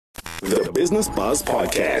The Business Buzz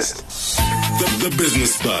Podcast. The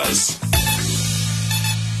Business Buzz.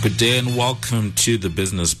 Good day and welcome to the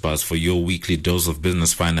Business Buzz for your weekly dose of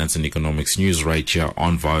business, finance and economics news right here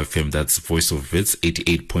on VOW FM. That's Voice of Wits,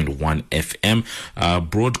 88.1 FM,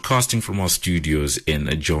 broadcasting from our studios in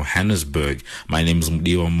Johannesburg. My name is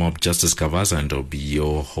Mdiwa Mob Justice Kavaza and I'll be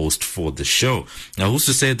your host for the show. Now, who's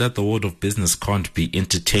to say that the world of business can't be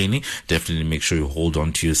entertaining? Definitely make sure you hold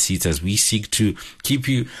on to your seats as we seek to keep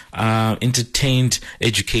you entertained,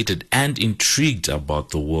 educated and intrigued about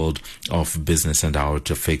the world of business and how it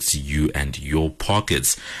affects you and your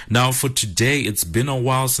pockets. Now, for today, it's been a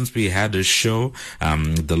while since we had a show.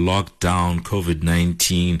 The lockdown,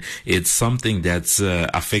 COVID-19, it's something that's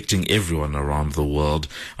affecting everyone around the world.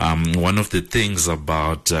 One of the things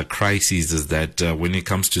about crises is that when it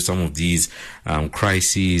comes to some of these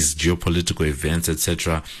crises, geopolitical events,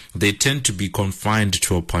 etc., they tend to be confined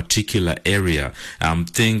to a particular area.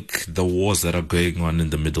 Think the wars that are going on in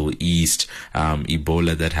the Middle East,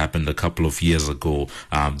 Ebola that happened a couple of years ago,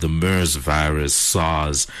 the MERS virus,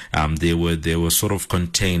 SARS, they were sort of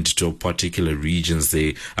contained to particular regions.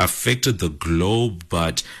 They affected the globe,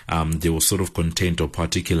 but they were sort of contained to a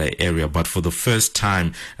particular area. But for the first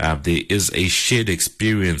time, there is a shared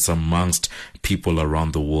experience amongst people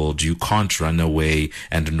around the world. You can't run away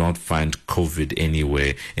and not find COVID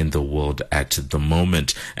anywhere in the world at the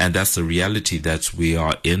moment. And that's the reality that we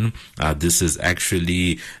are in. This is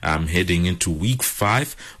actually heading into week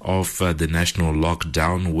 5 of the national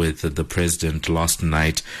lockdown, with the president last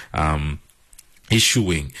night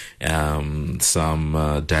issuing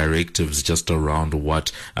some directives just around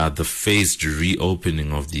what the phased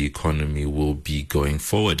reopening of the economy will be going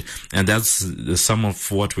forward. And that's some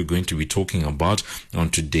of what we're going to be talking about on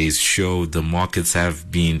today's show. The markets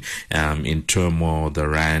have been in turmoil. The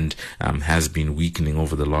rand has been weakening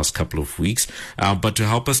over the last couple of weeks. But to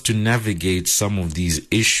help us to navigate some of these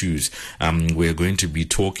issues, we're going to be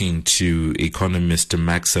talking to economist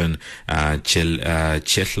Maxon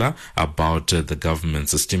Chetla about the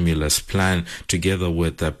government's stimulus plan, together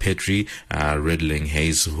with Petri Redling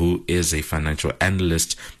Hayes, who is a financial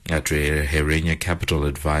analyst at Herenya Capital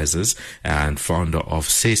Advisors and founder of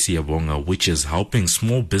Sesiyabonga, which is helping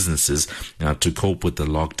small businesses to cope with the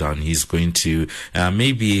lockdown. He's going to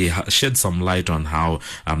maybe shed some light on how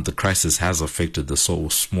the crisis has affected the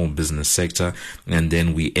small business sector. And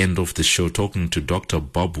then we end off the show talking to Dr.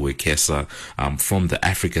 Bob Wekesa from the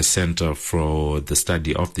Africa Center for the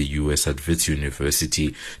Study of the U.S. at Wits University,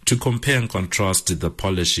 to compare and contrast the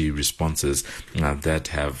policy responses that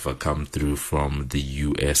have come through from the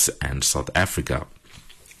U.S. and South Africa.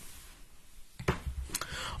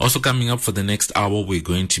 Also coming up for the next hour, we're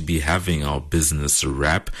going to be having our business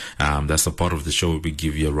wrap. That's a part of the show where we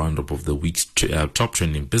give you a roundup of the week's top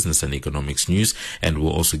trending business and economics news, and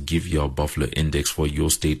we'll also give you our Buffalo Index for your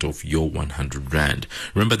state of your 100 Rand.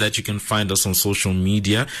 Remember that you can find us on social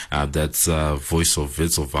media. That's Voice of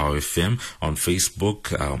Wits of VOW FM on Facebook.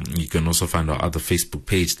 You can also find our other Facebook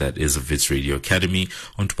page, that is Wits Radio Academy.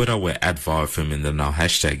 On Twitter, we're at VOW FM, and then our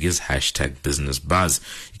hashtag is #BusinessBuzz.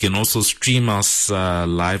 You can also stream us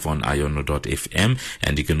live on iono.fm,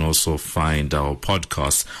 and you can also find our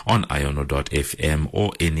podcasts on iono.fm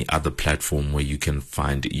or any other platform where you can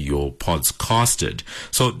find your pods casted.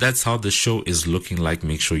 So that's how the show is looking like.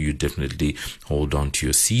 Make sure you definitely hold on to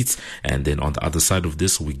your seats, and then on the other side of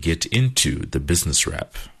this, we get into the business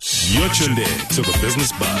wrap. You're tuned in to the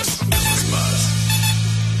Business Buzz. Business Buzz.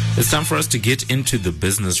 It's time for us to get into the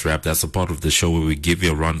business wrap. That's a part of the show where we give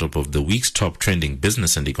you a roundup of the week's top trending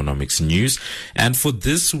business and economics news. And for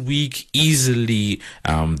this week, easily,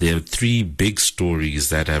 there are 3 big stories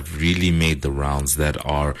that have really made the rounds that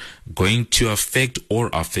are going to affect or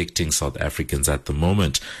affecting South Africans at the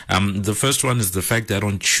moment. The first one is the fact that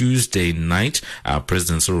on Tuesday night,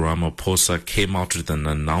 President Cyril Ramaphosa came out with an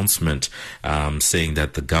announcement saying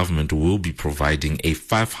that the government will be providing a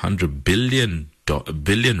 500 billion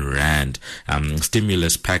rand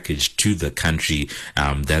stimulus package to the country.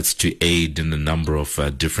 That's to aid in a number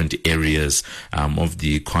of different areas of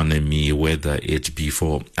the economy, whether it be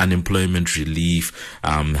for unemployment relief,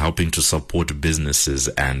 helping to support businesses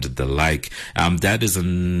and the like. That is a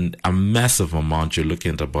massive amount. You're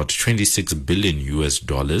looking at about $26 billion US,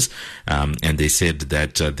 and they said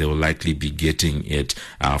that they will likely be getting it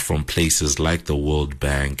from places like the World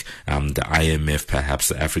Bank, the IMF, perhaps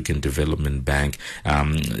the African Development Bank,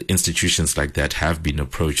 Bank, institutions like that have been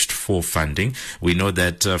approached for funding. We know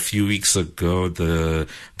that a few weeks ago, the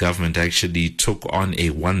government actually took on a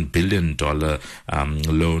 $1 billion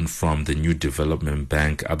loan from the New Development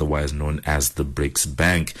Bank, otherwise known as the BRICS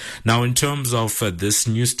Bank. Now, in terms of this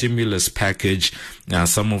new stimulus package,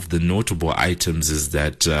 some of the notable items is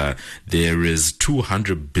that there is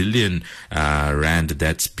 200 billion rand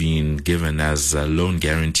that's been given as a loan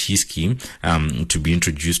guarantee scheme to be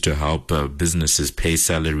introduced to help businesses pay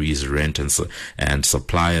salaries, rent, and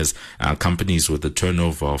suppliers. Companies with a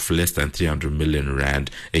turnover of less than 300 million rand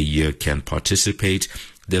a year can participate.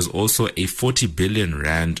 There's also a 40 billion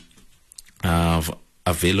rand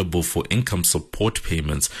available for income support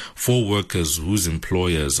payments for workers whose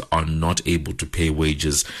employers are not able to pay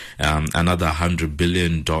wages. Another 100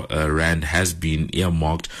 billion rand has been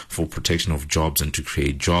earmarked for protection of jobs and to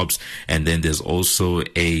create jobs. And then there's also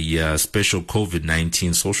a special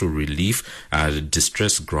COVID-19 social relief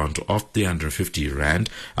distress grant of 350 rand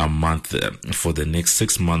a month for the next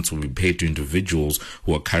 6 months will be paid to individuals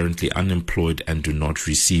who are currently unemployed and do not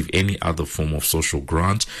receive any other form of social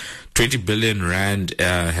grant. 20 billion rand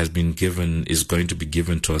is going to be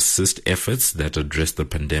given to assist efforts that address the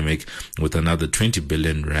pandemic, with another 20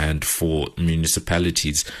 billion rand for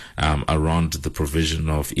municipalities around the provision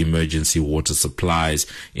of emergency water supplies,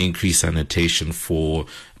 increased sanitation for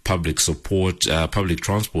public transport,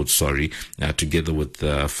 together with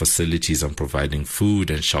facilities and providing food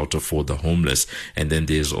and shelter for the homeless. And then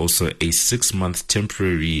there's also a 6-month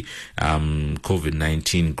temporary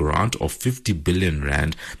COVID-19 grant of 50 billion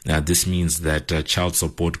rand. This means that child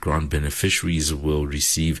support grant beneficiaries will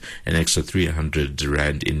receive an extra 300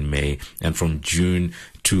 rand in May, and from June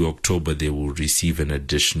to October they will receive an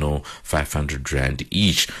additional 500 rand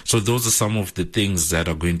each. So those are some of the things that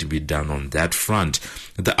are going to be done on that front.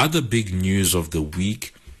 The other big news of the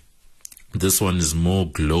week, this one is more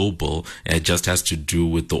global. It just has to do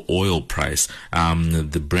with the oil price.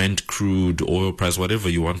 The Brent crude oil price, whatever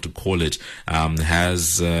you want to call it,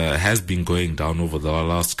 has been going down over the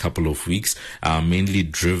last couple of weeks, mainly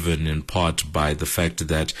driven in part by the fact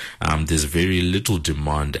that there's very little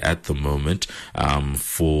demand at the moment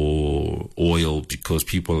for oil because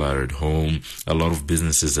people are at home. A lot of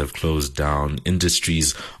businesses have closed down.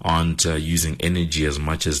 Industries aren't using energy as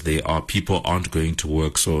much as they are. People aren't going to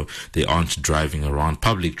work, so they aren't driving around.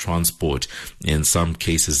 Public transport in some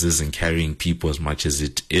cases isn't carrying people as much as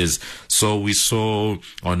it is. So we saw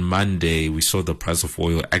on Monday, the price of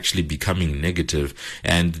oil actually becoming negative,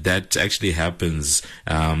 and that actually happens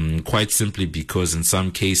quite simply because in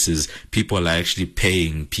some cases people are actually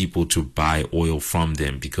paying people to buy oil from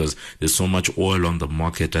them because there's so much oil on the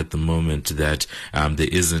market at the moment that there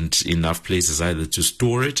isn't enough places either to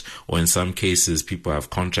store it, or in some cases people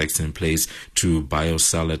have contracts in place to buy or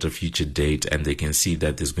sell at a future date, and they can see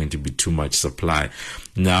that there's going to be too much supply.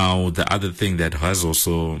 Now, the other thing that has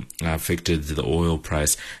also affected the oil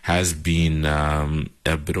price has been a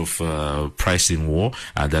bit of a pricing war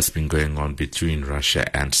that's been going on between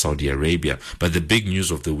Russia and Saudi Arabia. But the big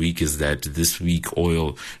news of the week is that this week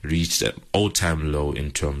oil reached an all-time low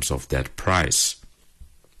in terms of that price.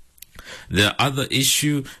 The other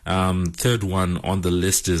issue, third one on the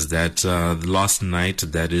list, is that last night,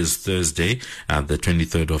 that is Thursday, the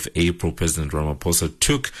 23rd of April, President Ramaphosa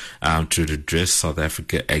took to address South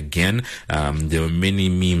Africa again. There were many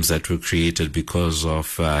memes that were created because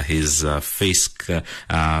of his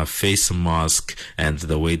face mask and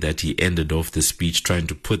the way that he ended off the speech, trying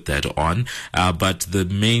to put that on. But the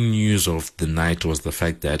main news of the night was the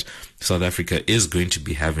fact that South Africa is going to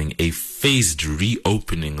be having a phased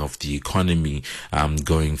reopening of the economy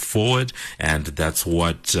going forward, and that's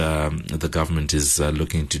what the government is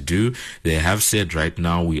looking to do. They have said right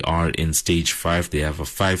now we are in stage 5. They have a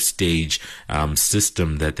 5-stage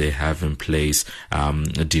system that they have in place,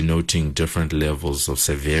 denoting different levels of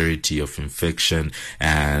severity of infection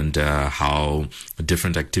and how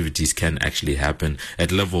different activities can actually happen.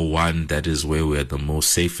 At level 1, that is where we're the most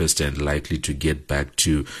safest and likely to get back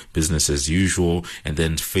to business as usual, and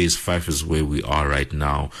then phase 5 is where we are right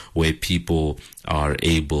now, where people are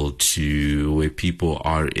in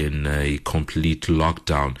a complete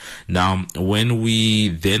lockdown. Now, when we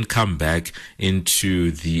then come back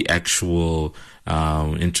into the actual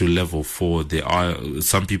into level 4,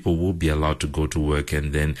 some people will be allowed to go to work,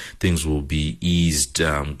 and then things will be eased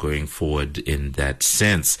going forward in that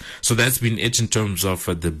sense. So that's been it in terms of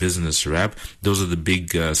the business wrap. Those are the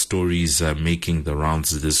big stories making the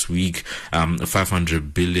rounds this week.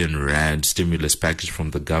 500 billion rand stimulus package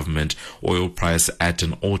from the government, oil price at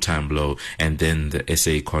an all-time low, and then the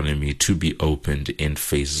SA economy to be opened in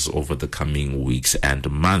phases over the coming weeks and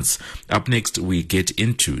months. Up next, we get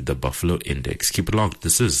into the Buffalo Index. Keep it locked.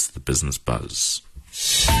 This is the Business Buzz.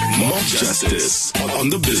 More justice on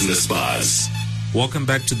the Business Buzz. Welcome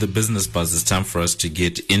back to the Business Buzz. It's time for us to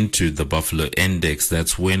get into the Buffalo Index.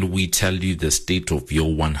 That's when we tell you the state of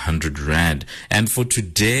your 100 Rand. And for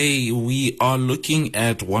today, we are looking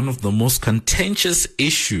at one of the most contentious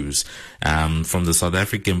issues from the South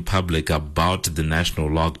African public about the national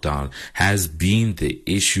lockdown has been the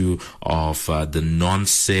issue of the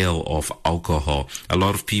non-sale of alcohol. A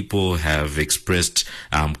lot of people have expressed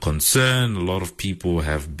concern. A lot of people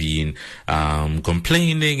have been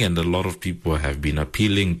complaining, and a lot of people have been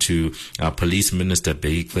appealing to Police Minister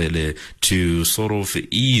Bheki to sort of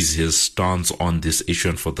ease his stance on this issue,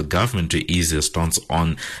 and for the government to ease his stance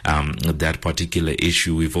on that particular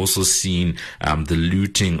issue. We've also seen the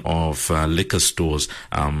looting of liquor stores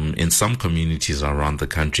in some communities around the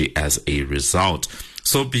country as a result.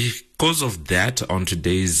 So because of that, on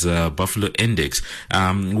today's Buffalo Index,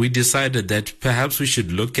 we decided that perhaps we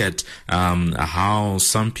should look at how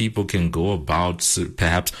some people can go about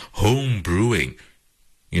perhaps home brewing.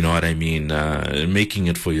 You know what I mean? Making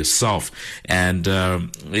it for yourself. And,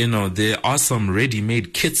 there are some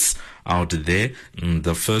ready-made kits out there.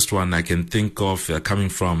 The first one I can think of coming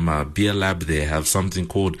from Beer Lab, they have something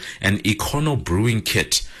called an Econo Brewing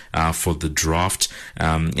Kit for the draft.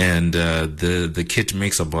 The kit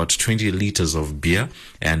makes about 20 liters of beer,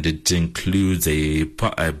 and it includes a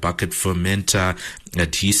bucket fermenter,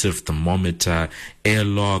 adhesive thermometer,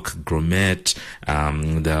 airlock, grommet,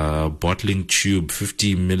 the bottling tube,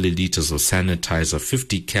 50 milliliters of sanitizer,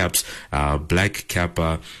 50 caps, black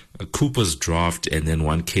kappa, Cooper's draft, and then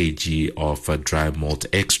 1 kg of dry malt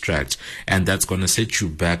extract. And that's going to set you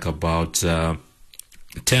back about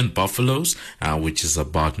 10 buffaloes, which is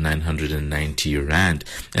about 990 Rand.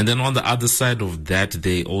 And then on the other side of that,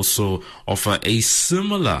 they also offer a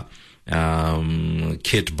similar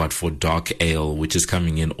kit but for dark ale, which is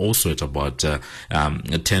coming in also at about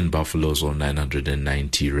 10 buffaloes or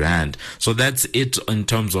 990 Rand. So that's it in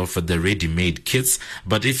terms of the ready-made kits.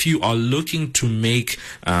 But if you are looking to make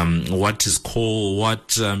what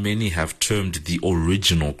many have termed the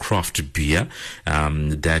original craft beer,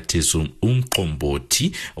 that is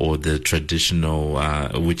umqombothi, or the traditional,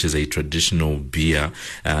 which is a traditional beer,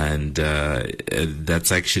 and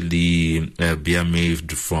that's actually a beer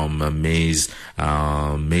made from maize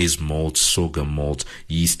malt, sorghum malt,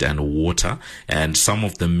 yeast, and water. And some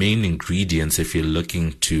of the main ingredients, if you're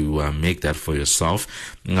looking to make that for yourself,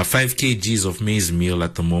 5 kgs of maize meal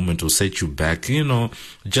at the moment will set you back,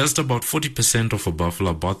 just about 40% of a buffalo,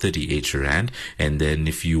 about 38 Rand. And then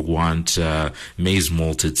if you want maize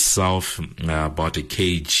malt itself, about a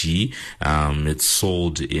kg, it's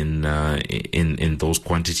sold in those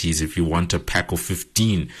quantities. If you want a pack of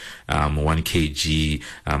 15 1 kg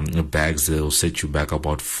bags, they'll set you back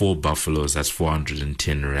about 4 buffaloes. That's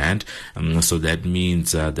 410 Rand. So that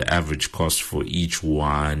means the average cost for each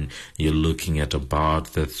one, you're looking at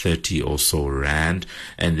about the 30 or so Rand.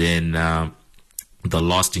 And then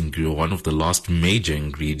one of the last major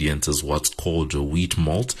ingredients is what's called wheat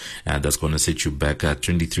malt, and that's going to set you back at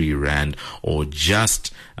 23 Rand, or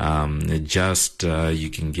just you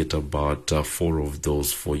can get about 4 of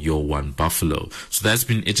those for your 1 buffalo. So that's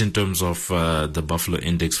been it in terms of the Buffalo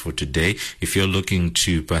Index for today. If you're looking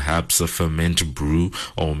to perhaps ferment, brew,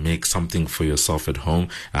 or make something for yourself at home,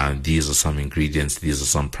 these are some ingredients, these are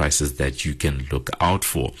some prices that you can look out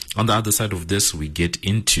for. On the other side of this, we get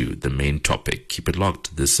into the main topic. Keep it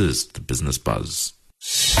locked. This is the Business Buzz.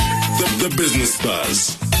 The Business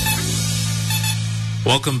Buzz.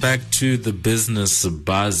 Welcome back to the Business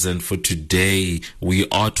Buzz, and for today we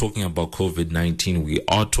are talking about COVID-19, we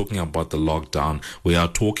are talking about the lockdown, we are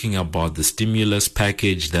talking about the stimulus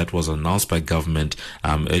package that was announced by government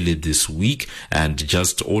earlier this week, and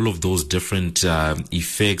just all of those different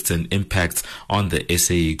effects and impacts on the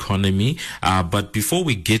SA economy. But before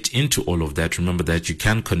we get into all of that, remember that you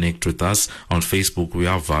can connect with us on Facebook. We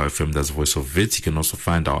are VOW FM, that's Voice of Wits. You can also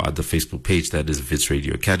find our other Facebook page, that is Wits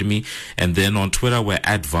Radio Academy, and then on Twitter we're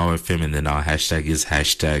at VOW FM, and then our hashtag is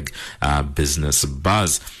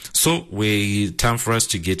 #BusinessBuzz. So time for us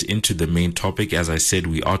to get into the main topic. As I said,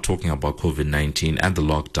 we are talking about COVID-19 and the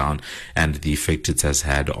lockdown and the effect it has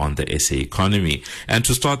had on the SA economy. And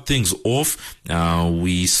to start things off,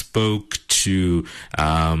 we spoke to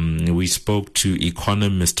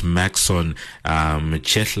economist Maxon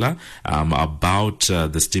Chehla about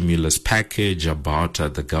the stimulus package, about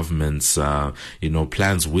the government's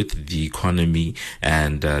plans with the economy,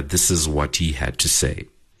 and this is what he had to say.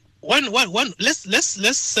 Let's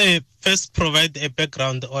first provide a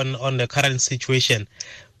background on the current situation.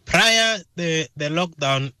 Prior the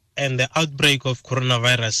lockdown and the outbreak of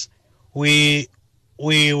coronavirus, we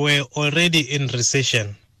were already in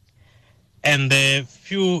recession, and a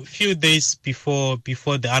few days before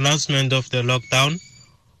the announcement of the lockdown,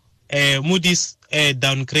 Moody's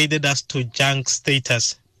downgraded us to junk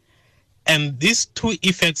status, and these two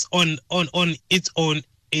effects on its own.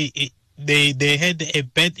 They had a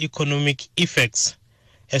bad economic effects,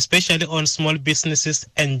 especially on small businesses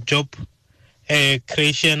and job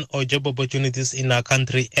creation or job opportunities in our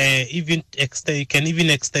country. You can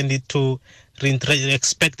even extend it to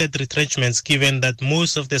expected retrenchments, given that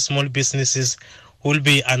most of the small businesses will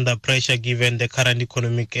be under pressure given the current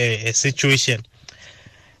economic situation.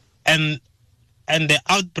 And the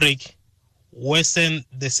outbreak worsened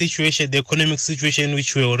the situation, the economic situation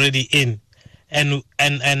which we're already in. And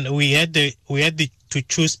we had to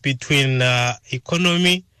choose between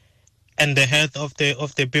economy and the health of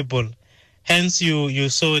the people. Hence, you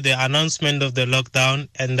saw the announcement of the lockdown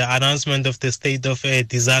and the announcement of the state of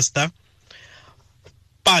disaster.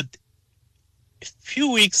 But a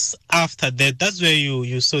few weeks after that, that's where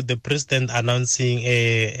you saw the president announcing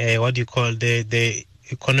the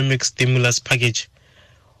economic stimulus package,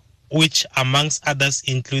 which amongst others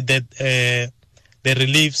included the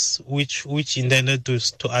reliefs which intended to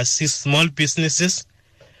assist small businesses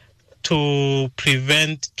to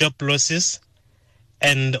prevent job losses,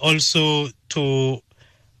 and also to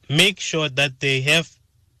make sure that they have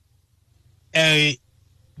a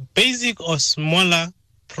basic or smaller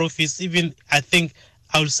profits. Even I think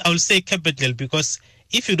I'll say capital, because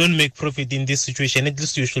if you don't make profit in this situation, at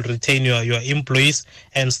least you should retain your employees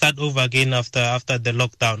and start over again after the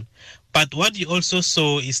lockdown. But what you also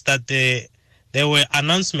saw is that there were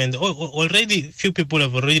announcements. Already, few people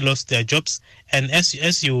have already lost their jobs, and as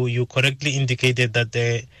you correctly indicated that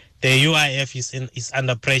the UIF is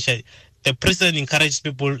under pressure. The president encouraged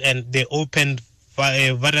people, and they opened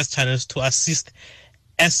various channels to assist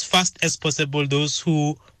as fast as possible those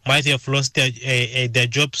who might have lost their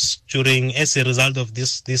jobs as a result of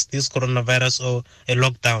this coronavirus or a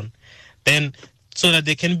lockdown. Then, so that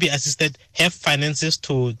they can be assisted, have finances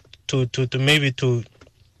to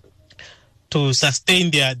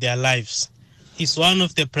sustain their lives. It's one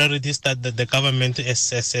of the priorities that the government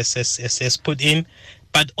has put in.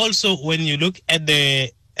 But also, when you look at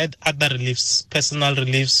other reliefs, personal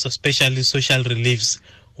reliefs, especially social reliefs,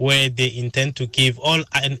 where they intend to give all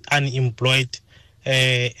unemployed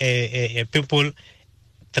people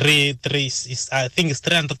I think it's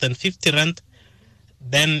 350 rand.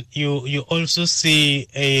 Then you also see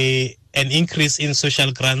an increase in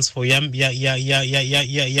social grants for young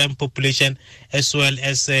population, as well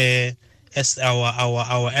as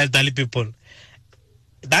our elderly people.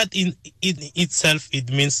 That in itself,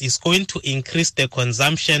 it means it's going to increase the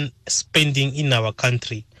consumption spending in our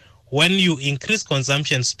country. When you increase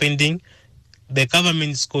consumption spending, the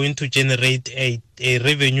government is going to generate a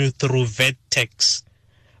revenue through VAT tax,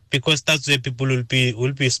 because that's where people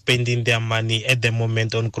will be spending their money at the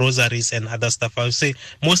moment, on groceries and other stuff. I would say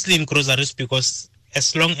mostly in groceries, because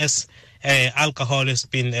as long as alcohol has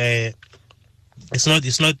been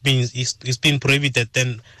it's been prohibited,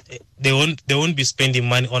 then they won't be spending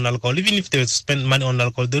money on alcohol. Even if they spend money on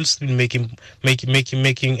alcohol, they'll still making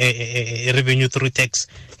a revenue through tax,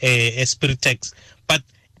 a spirit tax. But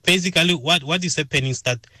basically, what is happening is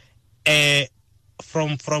that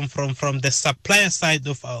from the supplier side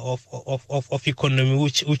of economy,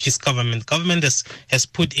 which is government has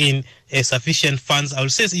put in sufficient funds. I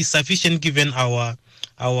would say it's sufficient given our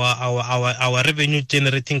revenue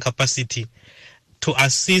generating capacity to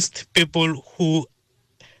assist people who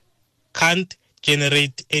can't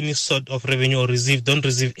generate any sort of revenue or don't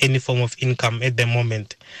receive any form of income at the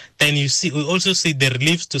moment. Then we also see the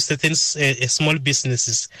reliefs to certain small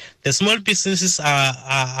businesses. The small businesses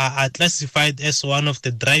are classified as one of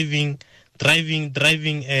the driving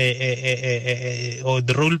or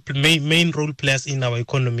the main role players in our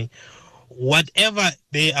economy. Whatever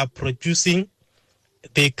they are producing,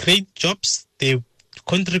 they create jobs, they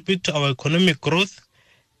contribute to our economic growth,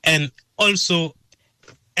 and also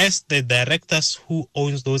as the directors who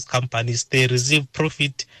owns those companies, they receive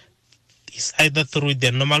profit is either through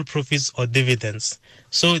their normal profits or dividends.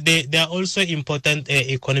 So they are also important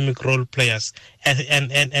economic role players,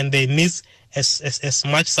 and they need as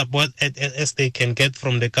much support as they can get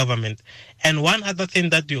from the government. And one other thing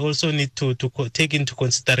that we also need to take into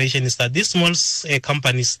consideration is that these small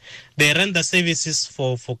companies, they render services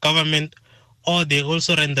for government, or they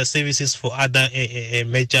also render services for other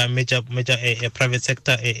major private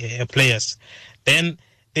sector players. Then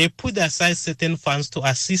they put aside certain funds to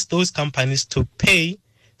assist those companies to pay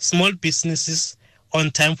small businesses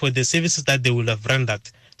on time for the services that they will have rendered,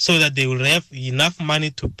 so that they will have enough money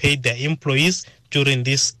to pay their employees during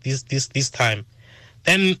this time.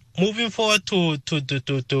 Then moving forward to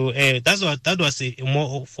that was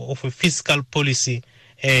more of a fiscal policy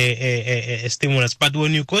stimulus. But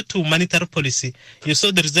when you go to monetary policy, you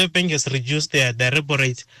saw the Reserve Bank has reduced their repo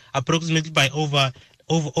rate approximately by over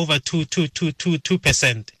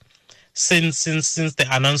 2% since the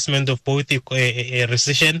announcement of both a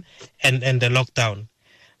recession and the lockdown.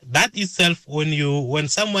 That itself, when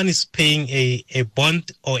someone is paying a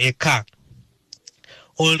bond or a car,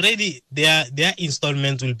 already their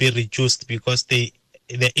installments will be reduced because the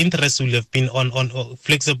interest will have been on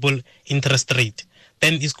flexible interest rate.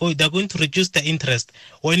 Then they're going to reduce the interest.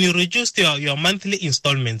 When you reduce your monthly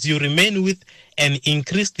installments, you remain with an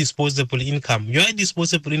increased disposable income. Your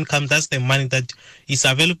disposable income, that's the money that is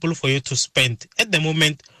available for you to spend. At the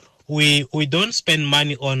moment, we don't spend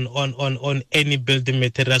money on any building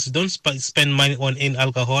materials. We don't spend money on any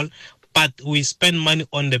alcohol, but we spend money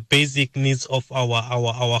on the basic needs of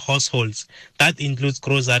our households. That includes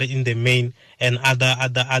grocery in the main, and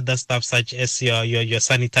other stuff such as your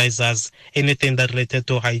sanitizers, anything that related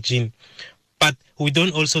to hygiene. But we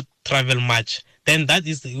don't also travel much. Then that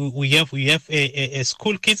is, we have a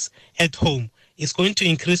school kids at home. It's going to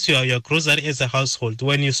increase your grocery as a household.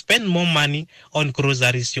 When you spend more money on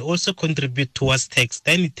groceries, you also contribute towards tax.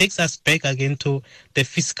 Then it takes us back again to the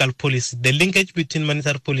fiscal policy, the linkage between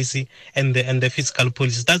monetary policy and the fiscal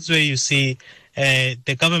policy. That's where you see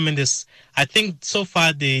the government is, I think so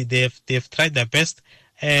far they've tried their best.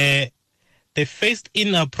 The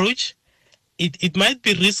phased-in approach, it might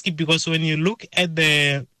be risky, because when you look at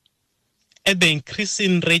the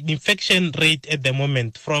increasing rate, infection rate at the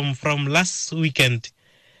moment from last weekend,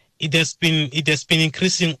 it has been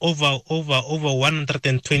increasing over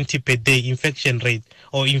 120 per day infection rate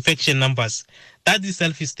or infection numbers. That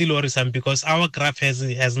itself is still worrisome, because our graph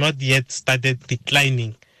has not yet started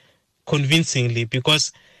declining convincingly.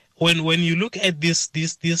 Because when you look at this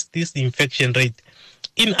infection rate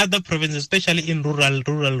in other provinces, especially in rural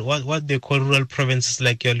what they call rural provinces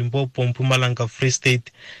like your Limpopo, Mpumalanga, Free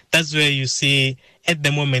State, that's where you see at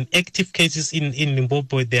the moment active cases in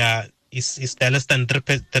Limpopo they're less than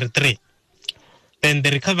 3. Then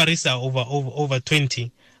the recoveries are over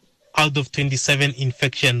 20 out of 27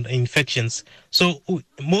 infections. So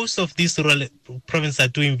most of these rural provinces are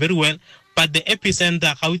doing very well. But the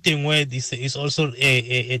epicenter, Gauteng, where is also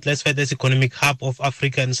a classified economic hub of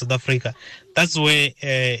Africa and South Africa. That's where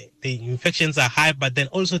the infections are high, but then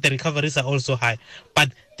also the recoveries are also high.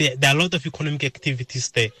 But there are a lot of economic activities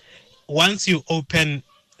there. Once you open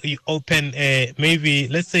maybe,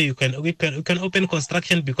 let's say you can open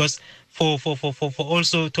construction, because for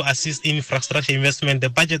also to assist in infrastructure investment, the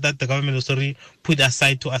budget that the government has already put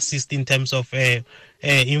aside to assist in terms of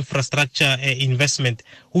infrastructure investment,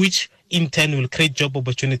 which in turn will create job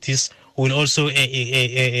opportunities, will also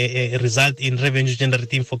result in revenue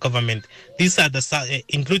generating for government. These are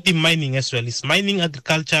including mining as well. It's mining,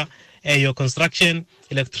 agriculture, your construction,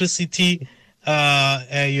 electricity,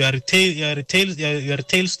 your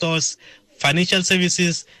retail stores, financial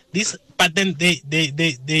services. But then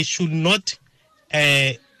they should not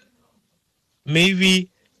maybe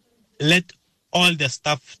let all the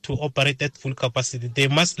staff to operate at full capacity. They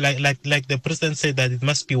must, like the president said, that it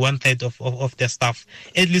must be 1/3 of their staff.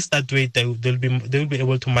 At least that way they'll be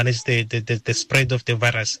able to manage the spread of the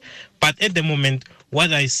virus. But at the moment,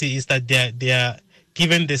 what I see is that they are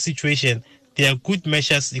given the situation, there are good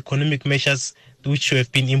measures, economic measures, which have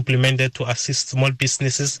been implemented to assist small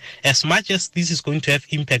businesses. As much as this is going to have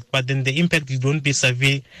impact, but then the impact won't be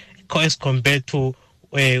severe as compared to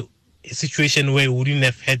a situation where we wouldn't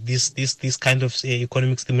have had this kind of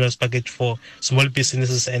economic stimulus package for small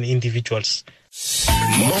businesses and individuals.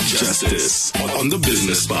 Mob Justice on the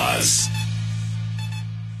Business Buzz.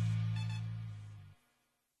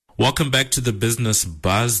 Welcome back to the Business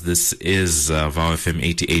Buzz. This is VOW FM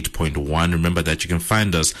 88.1. Remember that you can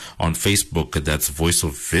find us on Facebook. That's Voice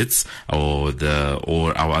of Wits, or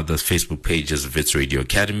our other Facebook page is Wits Radio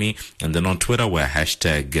Academy. And then on Twitter, we're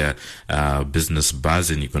hashtag Business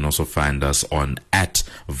Buzz, and you can also find us on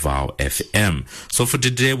 @VOW FM. So for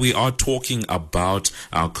today, we are talking about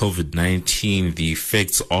COVID-19, the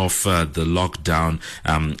effects of the lockdown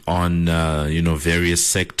on various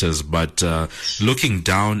sectors, but looking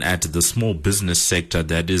down at the small business sector,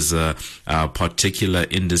 that is a particular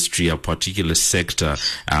industry, a particular sector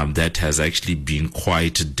that has actually been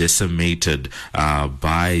quite decimated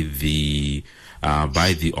by the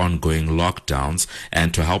ongoing lockdowns.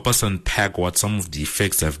 And to help us unpack what some of the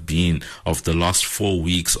effects have been of the last 4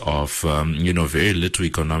 weeks of very little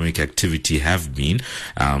economic activity have been,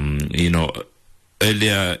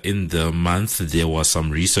 earlier in the month, there was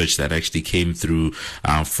some research that actually came through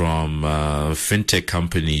from fintech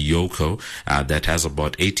company Yoco that has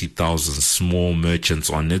about 80,000 small merchants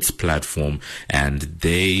on its platform, and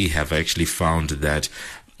they have actually found that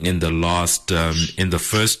in the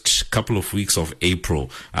first couple of weeks of April,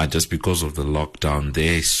 just because of the lockdown,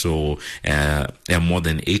 they saw a more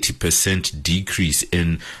than 80% decrease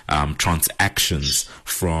in transactions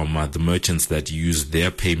from the merchants that use their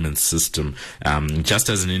payment system, just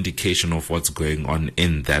as an indication of what's going on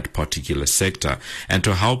in that particular sector. And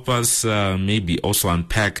to help us maybe also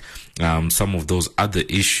unpack some of those other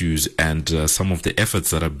issues and some of the efforts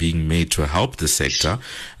that are being made to help the sector,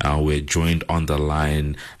 we're joined on the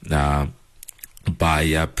line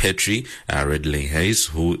by Petri Redling-Hayes,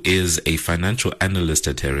 who is a financial analyst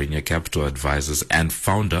at Herenya Capital Advisors and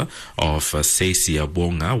founder of Say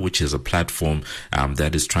Siyabonga, which is a platform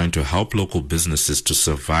that is trying to help local businesses to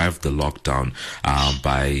survive the lockdown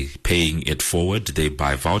by paying it forward. They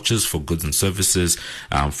buy vouchers for goods and services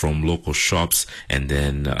from local shops and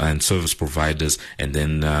service providers, and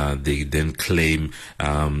then they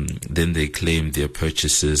claim their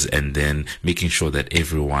purchases, and then making sure that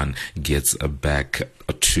everyone gets back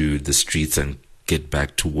to the streets and get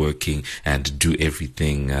back to working and do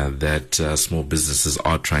everything that small businesses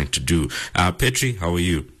are trying to do. Petri, how are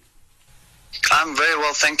you? I'm very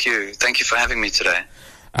well, thank you. Thank you for having me today.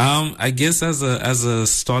 I guess as a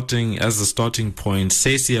starting point,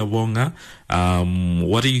 Say Siyabonga,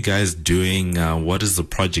 what are you guys doing? What is the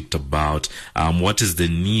project about? What is the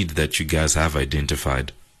need that you guys have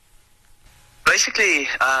identified? Basically,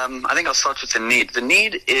 I think I'll start with the need. The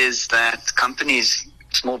need is that companies,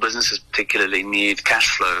 small businesses particularly, need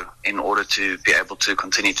cash flow in order to be able to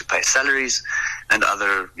continue to pay salaries and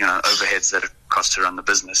other, overheads that cost to run the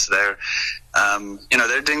business. They're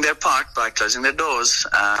doing their part by closing their doors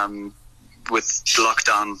with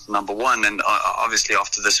lockdown number one, and obviously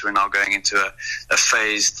after this we're now going into a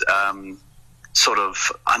phased sort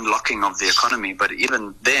of unlocking of the economy. But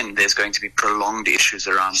even then, there's going to be prolonged issues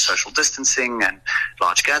around social distancing and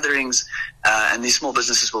large gatherings, and these small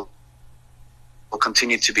businesses will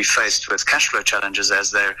continue to be faced with cash flow challenges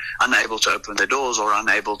as they're unable to open their doors or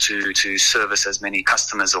unable to service as many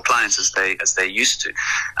customers or clients as they used to.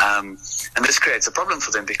 And this creates a problem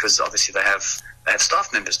for them because obviously they have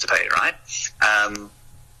staff members to pay, right?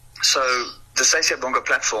 So the Say Siyabonga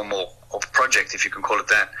platform, or project, if you can call it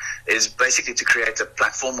that, is basically to create a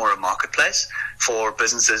platform or a marketplace for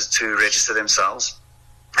businesses to register themselves,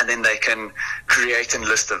 and then they can create and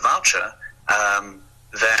list a voucher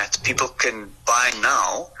that people can buy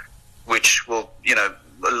now, which will,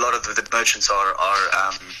 a lot of the merchants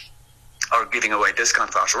are giving away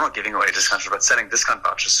discount vouchers, or not giving away discount vouchers, but selling discount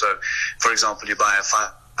vouchers. So, for example, you buy a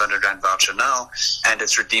 500 Rand voucher now, and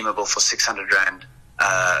it's redeemable for 600 Rand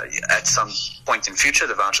at some point in future.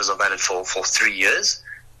 The vouchers are valid for 3 years.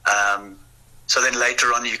 So then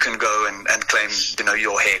later on you can go and claim,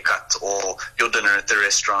 your haircut or your dinner at the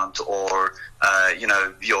restaurant or,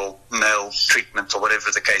 your nail treatment or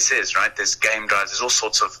whatever the case is, right? There's game drives, there's all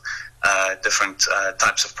sorts of different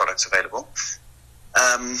types of products available.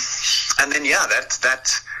 And then, that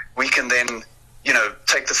we can then,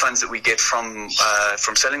 take the funds that we get from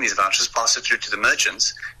selling these vouchers, pass it through to the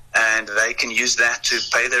merchants, and they can use that to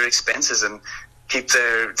pay their expenses and keep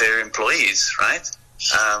their employees, right?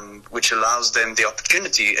 Which allows them the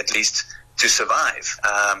opportunity, at least, to survive.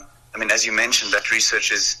 As you mentioned, that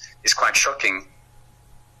research is quite shocking.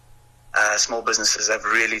 Small businesses have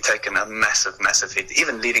really taken a massive hit.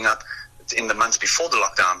 Even leading up in the months before the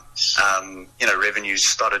lockdown, revenues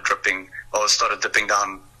started dipping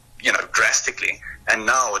down, drastically. And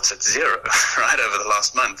now it's at zero, right, over the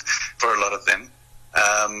last month for a lot of them.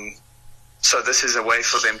 So this is a way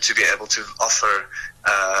for them to be able to offer,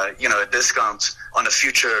 a discount on a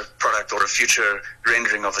future product or a future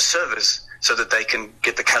rendering of a service, so that they can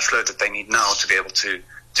get the cash flow that they need now to be able to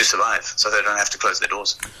survive, so they don't have to close their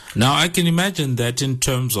doors. Now, I can imagine that in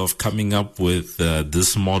terms of coming up with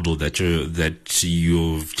this model that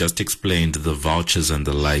you've just explained, the vouchers and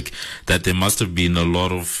the like, that there must have been a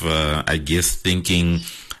lot of, thinking,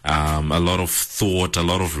 a lot of thought, a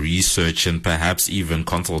lot of research, and perhaps even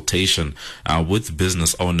consultation with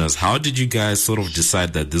business owners. How did you guys sort of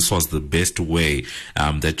decide that this was the best way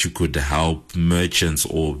that you could help merchants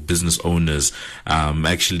or business owners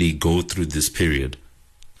actually go through this period?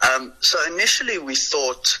 So initially we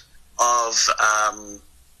thought of, a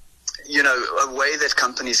way that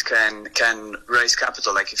companies can raise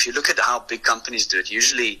capital. Like if you look at how big companies do it,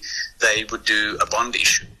 usually they would do a bond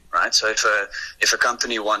issue, right? So if a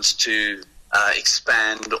company wants to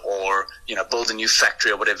expand or, build a new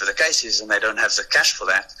factory or whatever the case is, and they don't have the cash for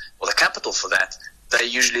that or the capital for that, they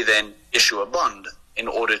usually then issue a bond in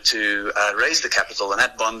order to raise the capital, and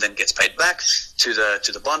that bond then gets paid back to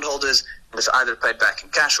the bondholders. It's either paid back in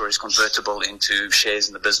cash or is convertible into shares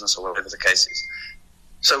in the business or whatever the case is.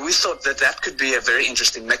 So we thought that could be a very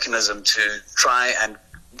interesting mechanism to try and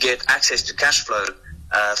get access to cash flow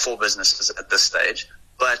for businesses at this stage.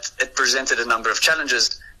 But it presented a number of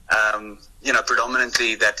challenges,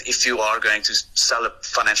 predominantly that if you are going to sell a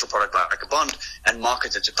financial product like a bond and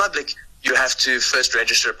market it to public, you have to first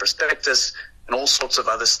register a prospectus and all sorts of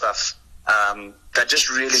other stuff that just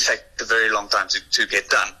really take a very long time to get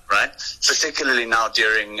done, right? Particularly now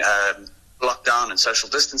during lockdown and social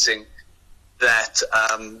distancing, that,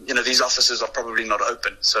 these offices are probably not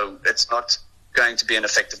open. So it's not going to be an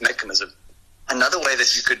effective mechanism. Another way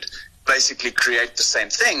that you could basically create the same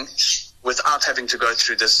thing without having to go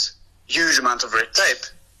through this huge amount of red tape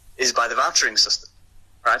is by the vouchering system,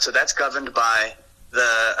 right? So that's governed by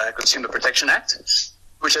the Consumer Protection Act,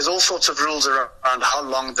 which has all sorts of rules around how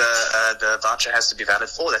long the voucher has to be valid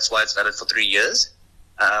for. That's why it's valid for 3 years.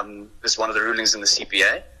 It's one of the rulings in the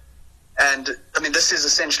CPA. And, this is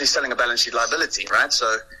essentially selling a balance sheet liability, right?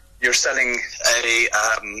 So you're selling a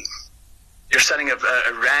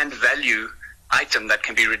rand value item that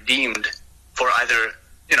can be redeemed for either,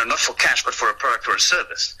 not for cash, but for a product or a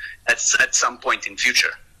service at some point in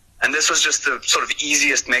future. And this was just the sort of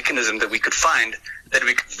easiest mechanism that we could find that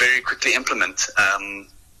we could very quickly implement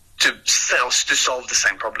to solve the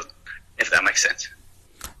same problem, if that makes sense.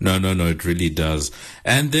 No, it really does.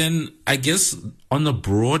 And then I guess on a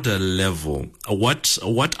broader level, what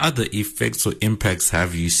other effects or impacts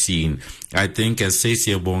have you seen? I think as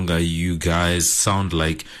Sisiyabonga, you guys sound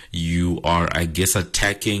like you are,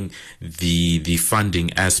 attacking the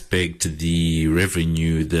funding aspect, the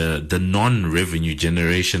revenue, the non-revenue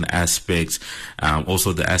generation aspects,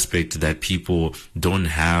 also the aspect that people don't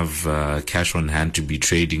have cash on hand to be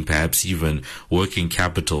trading, perhaps even working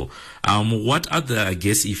capital. What other,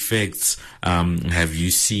 effects have you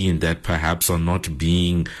seen that perhaps are not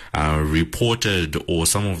being reported, or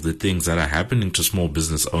some of the things that are happening to small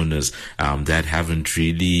business owners that haven't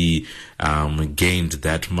really gained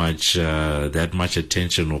that much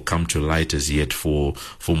attention or come to light as yet for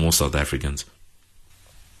most South Africans?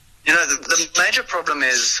 The major problem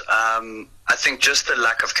is, I think, just the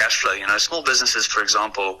lack of cash flow. Small businesses, for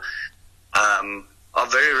example, are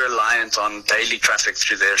very reliant on daily traffic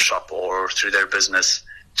through their shop or through their business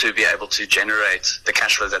to be able to generate the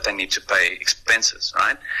cash flow that they need to pay expenses,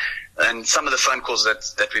 right? And some of the phone calls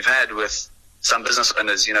that we've had with some business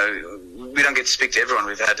owners, we don't get to speak to everyone.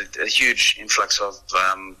 We've had a huge influx of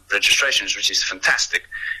registrations, which is fantastic.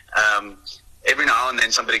 Every now and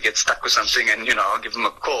then somebody gets stuck with something, and, I'll give them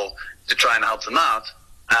a call to try and help them out.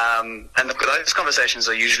 And those conversations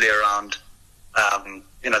are usually around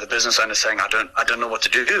the business owner saying, I don't know what to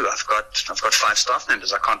do. I've got 5 staff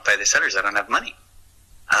members. I can't pay their salaries. I don't have money.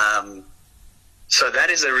 So that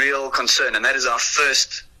is a real concern, and that is our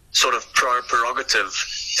first sort of prerogative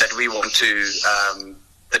that we want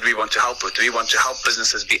to help with. We want to help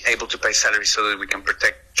businesses be able to pay salaries so that we can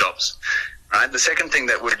protect jobs. Right. The second thing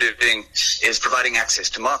that we're doing is providing access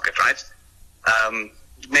to market. Right.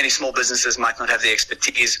 Many small businesses might not have the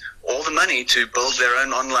expertise or the money to build their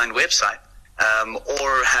own online website.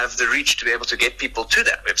 Or have the reach to be able to get people to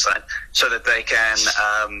that website so that they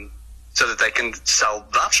can sell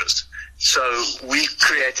vouchers. So we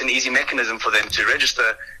create an easy mechanism for them to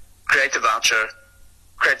register, create a voucher,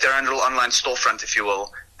 create their own little online storefront, if you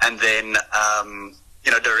will, and then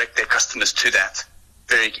direct their customers to that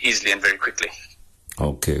very easily and very quickly.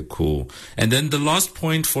 Okay, cool. And then the last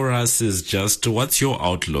point for us is just, what's your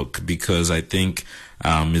outlook? Because I think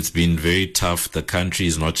It's been very tough. The country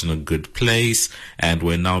is not in a good place, and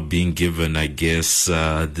we're now being given, I guess,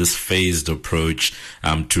 this phased approach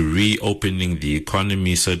to reopening the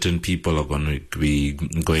economy. Certain people are going to be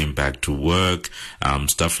going back to work,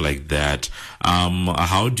 stuff like that.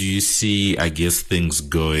 How do you see, I guess, things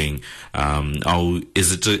going? Are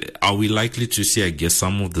we likely to see, I guess,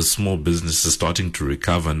 some of the small businesses starting to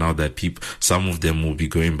recover now that some of them will be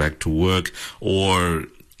going back to work, or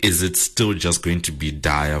is it still just going to be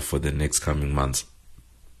dire for the next coming months?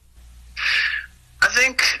 I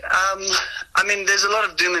think, there's a lot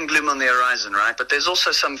of doom and gloom on the horizon, right? But there's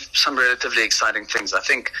also some relatively exciting things. I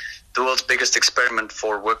think the world's biggest experiment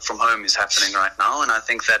for work from home is happening right now, and I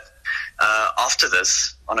think that after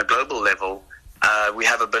this, on a global level, we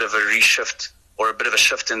have a bit of a reshift or a bit of a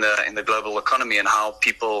shift in the global economy and how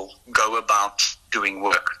people go about doing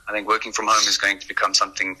work. I think working from home is going to become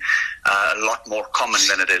something a lot more common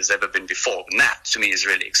than it has ever been before. And that, to me, is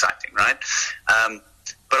really exciting, right?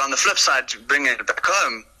 But on the flip side, to bring it back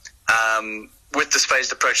home, with this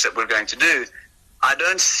phased approach that we're going to do, I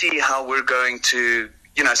don't see how we're going to,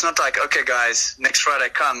 it's not like, okay, guys, next Friday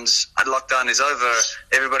comes, lockdown is over,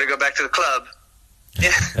 everybody go back to the club.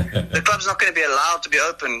 Yeah, the club's not going to be allowed to be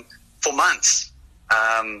open for months,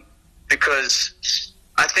 because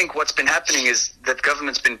I think what's been happening is that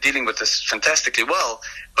government's been dealing with this fantastically well,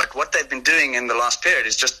 but what they've been doing in the last period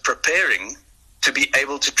is just preparing to be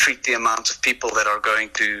able to treat the amount of people that are going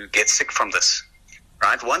to get sick from this,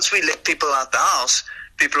 right? Once we let people out the house,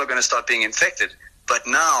 people are going to start being infected. But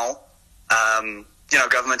now,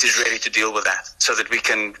 government is ready to deal with that so that we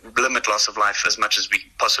can limit loss of life as much as we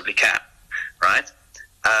possibly can, right?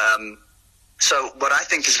 So what I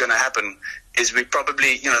think is going to happen is we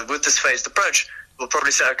probably, with this phased approach, we'll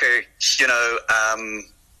probably say, okay,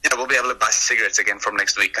 we'll be able to buy cigarettes again from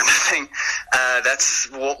next week kind of thing. That's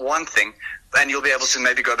one thing. And you'll be able to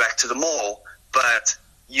maybe go back to the mall, but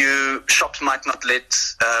shops might not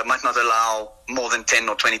allow more than 10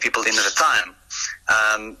 or 20 people in at a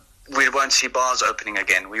time. We won't see bars opening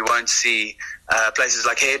again. We won't see places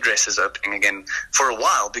like hairdressers opening again for a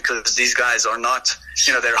while, because these guys are not,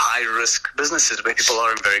 they're high-risk businesses where people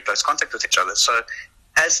are in very close contact with each other. So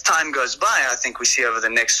as time goes by, I think we see over the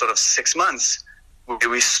next sort of 6 months,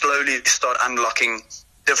 we slowly start unlocking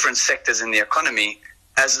different sectors in the economy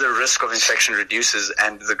as the risk of infection reduces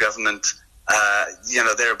and the government,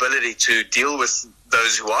 their ability to deal with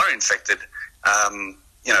those who are infected,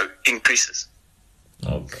 increases.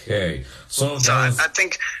 Okay, so I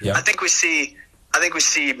think we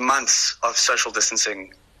see months of social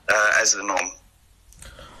distancing as the norm.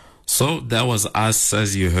 So that was us,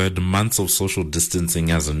 as you heard, months of social distancing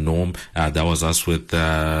as a norm. That was us with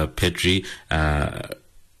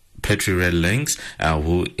Petri Red Links,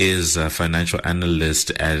 who is a financial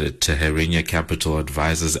analyst at Herenia Capital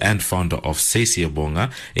Advisors and founder of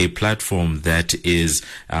Sisiyabonga, a platform that is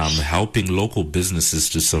helping local businesses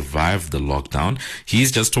to survive the lockdown.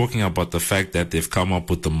 He's just talking about the fact that they've come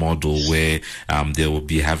up with a model where they will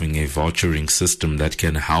be having a vouchering system that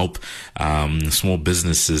can help small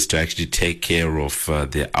businesses to actually take care of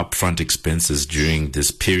their upfront expenses during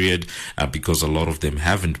this period, because a lot of them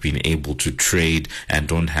haven't been able to trade and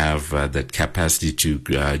don't have that capacity to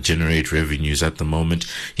generate revenues at the moment.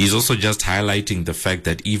 He's also just highlighting the fact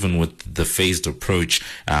that even with the phased approach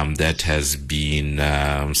that has been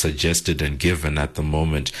suggested and given at the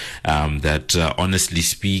moment, that honestly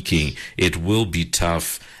speaking, it will be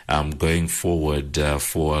tough going forward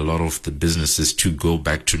for a lot of the businesses to go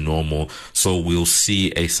back to normal. So we'll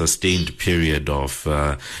see a sustained period of,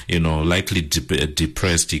 likely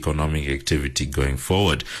depressed economic activity going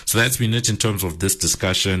forward. So that's been it in terms of this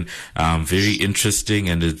discussion. Very interesting,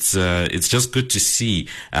 and it's just good to see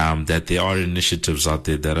that there are initiatives out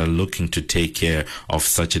there that are looking to take care of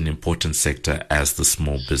such an important sector as the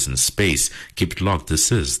small business space. Keep it locked.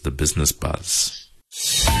 This is the Business Buzz.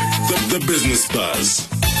 The Business Buzz.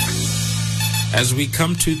 As we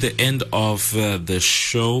come to the end of the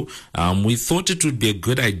show, we thought it would be a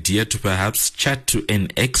good idea to perhaps chat to an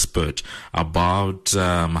expert about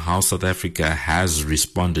how South Africa has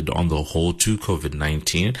responded on the whole to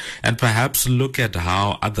COVID-19, and perhaps look at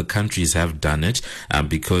how other countries have done it,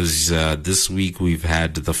 because this week we've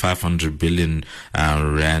had the 500 billion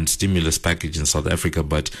rand stimulus package in South Africa,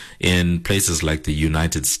 but in places like the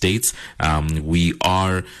United States, we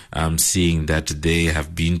are seeing that they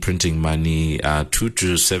have been printing money, 2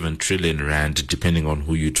 to 7 trillion rand, depending on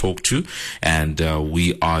who you talk to. And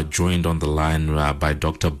we are joined on the line by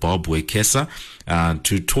Dr. Bob Wekesa,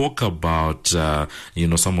 to talk about,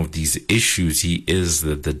 some of these issues. He is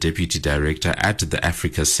the Deputy Director at the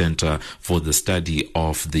Africa Center for the Study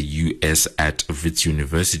of the U.S. at Wits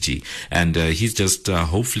University. And he's just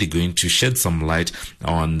hopefully going to shed some light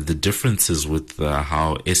on the differences with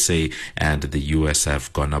how SA and the U.S.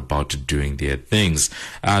 have gone about doing their things.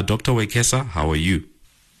 Dr. Wekesa, how are you?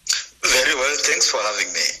 Very well. Thanks for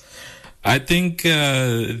having me. I think,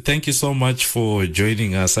 thank you so much for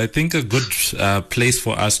joining us. I think a good place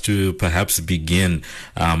for us to perhaps begin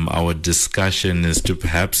our discussion is to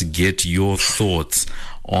perhaps get your thoughts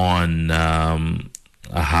on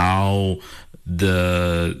how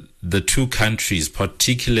the two countries,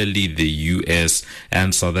 particularly the U.S.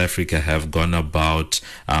 and South Africa, have gone about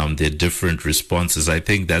their different responses. I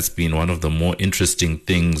think that's been one of the more interesting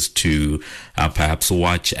things to perhaps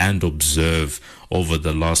watch and observe over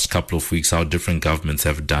the last couple of weeks, how different governments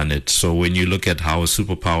have done it. So when you look at how a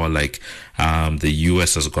superpower like the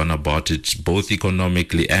U.S. has gone about it, both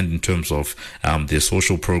economically and in terms of their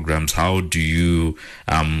social programs, how do you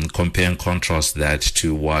compare and contrast that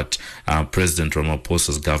to what President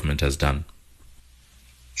Ramaphosa's government has done?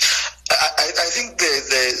 I think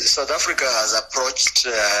the South Africa has approached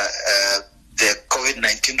the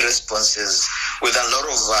COVID-19 responses with a lot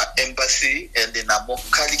of empathy and in a more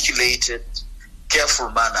calculated, careful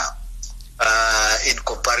manner in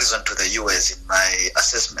comparison to the U.S. in my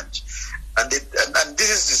assessment. And this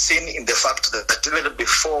is seen in the fact that even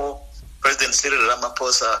before President Cyril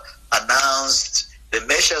Ramaphosa announced the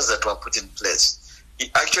measures that were put in place,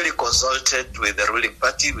 he actually consulted with the ruling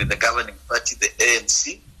party, with the governing party, the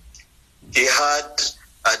ANC. He had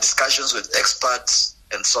discussions with experts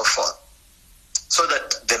and so forth, so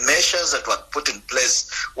that the measures that were put in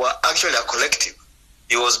place were actually a collective.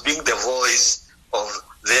 He was being the voice of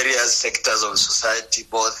various sectors of society,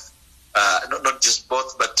 both, not just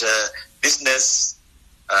both, but business,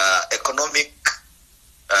 economic,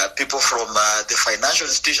 people from the financial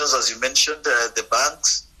institutions, as you mentioned, the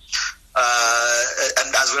banks,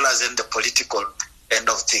 and as well as in the political end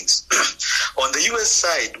of things. On the U.S.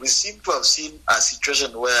 side, we seem to have seen a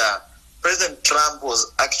situation where President Trump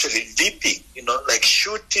was actually leaping, like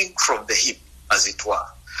shooting from the hip, as it were.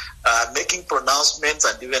 Making pronouncements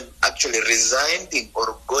and even actually resigning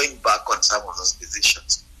or going back on some of those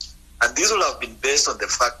decisions. And this will have been based on the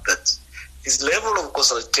fact that his level of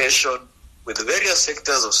consultation with various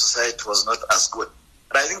sectors of society was not as good.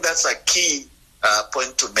 And I think that's a key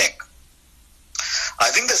point to make. I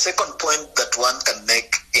think the second point that one can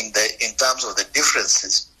make in terms of the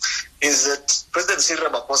differences is that President Cyril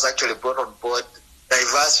Ramaphosa actually brought on board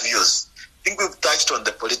diverse views. I think we've touched on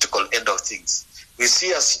the political end of things. We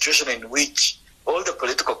see a situation in which all the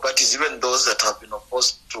political parties, even those that have been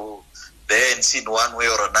opposed to the ANC in one way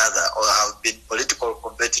or another, or have been political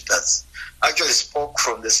competitors, actually spoke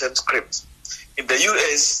from the same script. In the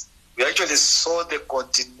US, we actually saw the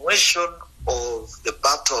continuation of the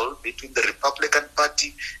battle between the Republican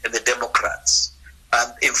Party and the Democrats.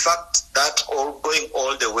 And in fact, that all going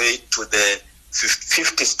all the way to the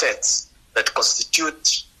 50 states that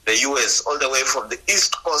constitute the US, all the way from the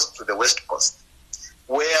East Coast to the West Coast,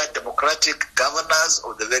 where Democratic governors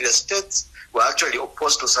of the various states were actually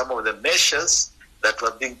opposed to some of the measures that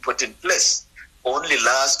were being put in place. Only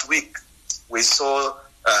last week, we saw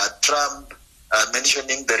Trump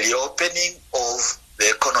mentioning the reopening of the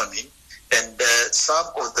economy, and some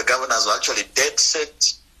of the governors were actually dead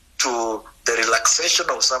set to the relaxation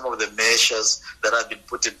of some of the measures that have been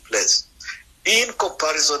put in place. In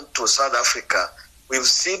comparison to South Africa, we've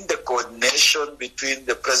seen the coordination between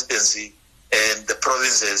the presidency and the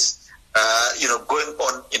provinces, going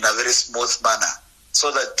on in a very smooth manner,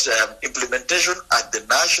 so that implementation at the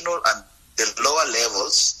national and the lower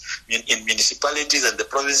levels, in municipalities and the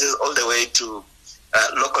provinces, all the way to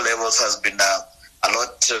local levels, has been a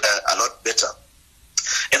lot better.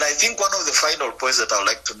 And I think one of the final points that I would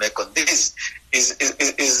like to make on this is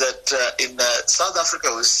that in South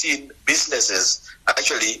Africa, we've seen businesses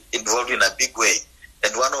actually involved in a big way.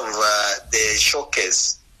 And one of the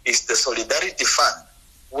showcase is the Solidarity Fund,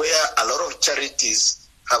 where a lot of charities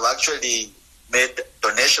have actually made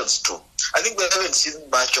donations to. I think we haven't seen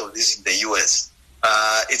much of this in the U.S.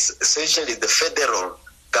 It's essentially the federal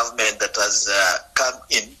government that has come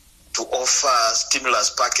in to offer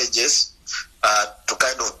stimulus packages to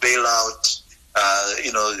kind of bail out,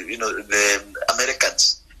 the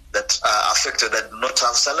Americans that are affected, that do not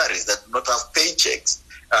have salaries, that do not have paychecks,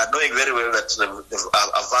 knowing very well that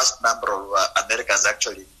a vast number of Americans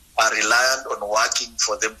actually are reliant on working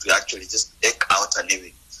for them to actually just eke out a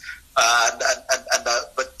living.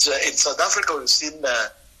 But in South Africa, we've seen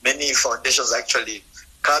many foundations actually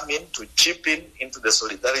come in to chip in into the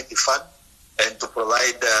Solidarity Fund and to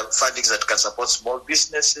provide fundings that can support small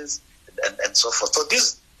businesses and so forth. So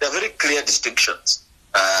there are very clear distinctions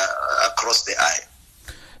across the aisle.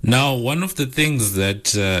 Now, one of the things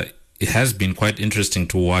that it has been quite interesting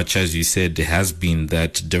to watch, as you said, there has been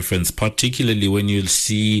that difference, particularly when you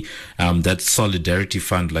see that Solidarity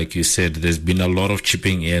Fund, like you said, there's been a lot of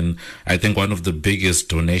chipping in. I think one of the biggest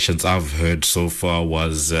donations I've heard so far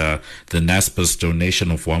was the NASPERS donation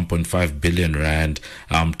of 1.5 billion rand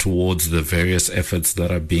towards the various efforts that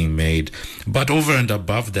are being made. But over and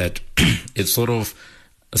above that, it sort of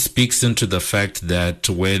speaks into the fact that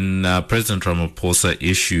when President Ramaphosa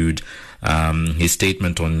issued his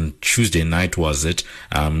statement on Tuesday night,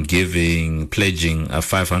 pledging a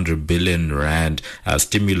 500 billion rand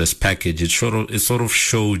stimulus package, it sort of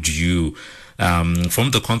showed you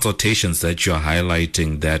from the consultations that you're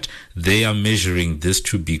highlighting that they are measuring this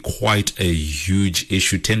to be quite a huge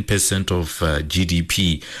issue, 10% of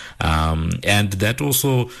GDP. And that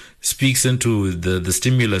also speaks into the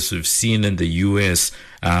stimulus we've seen in the US.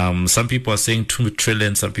 Some people are saying 2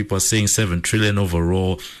 trillion, some people are saying 7 trillion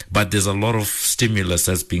overall, but there's a lot of stimulus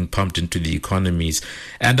that's being pumped into the economies.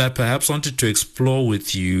 And I perhaps wanted to explore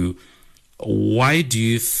with you, why do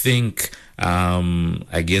you think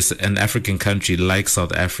I guess an African country like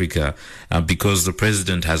South Africa, because the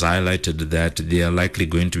president has highlighted that they are likely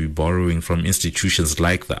going to be borrowing from institutions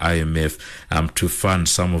like the IMF to fund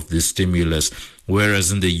some of this stimulus,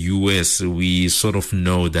 whereas in the US we sort of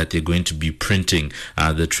know that they're going to be printing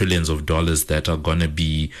the trillions of dollars that are going to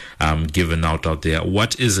be given out there.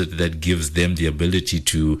 What is it that gives them the ability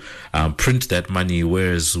to print that money,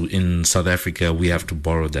 whereas in South Africa we have to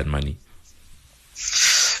borrow that money?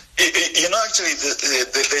 Actually,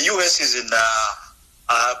 the U.S. is in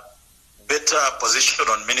a better position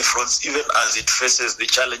on many fronts, even as it faces the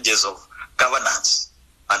challenges of governance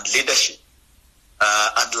and leadership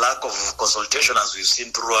and lack of consultation, as we've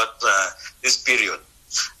seen throughout this period.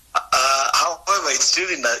 However, it's still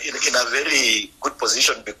in a very good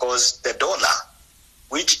position because the dollar,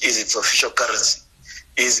 which is its official currency,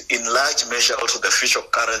 is in large measure also the official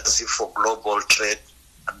currency for global trade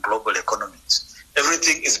and global economies.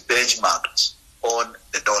 Everything is benchmarked on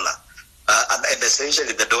the dollar. And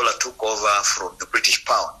essentially the dollar took over from the British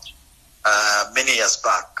pound many years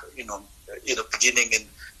back, beginning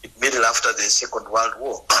in middle after the Second World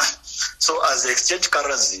War. So as the exchange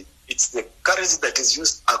currency, it's the currency that is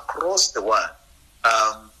used across the world.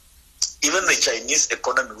 Even the Chinese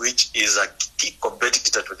economy, which is a key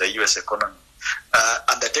competitor to the US economy,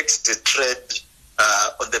 undertakes the trade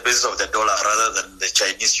on the basis of the dollar rather than the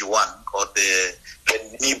Chinese yuan or the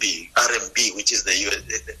RMB, which is the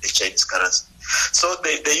Chinese currency. So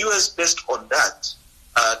the US, based on that,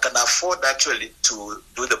 can afford actually to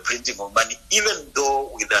do the printing of money, even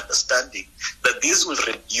though with the understanding that this will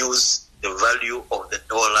reduce the value of the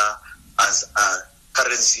dollar as a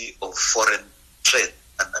currency of foreign trade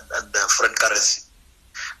and foreign currency.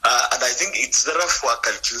 And I think it's therefore a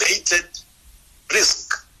calculated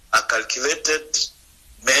risk, a calculated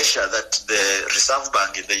measure that the Reserve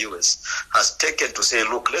Bank in the US has taken to say,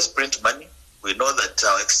 look, let's print money. We know that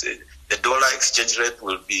the dollar exchange rate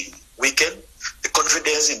will be weakened. The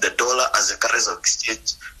confidence in the dollar as a currency of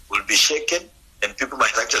exchange will be shaken, and people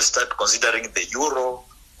might actually start considering the euro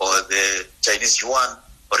or the Chinese yuan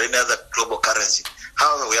or any other global currency.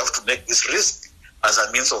 However, we have to make this risk as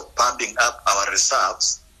a means of pumping up our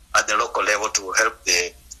reserves at the local level to help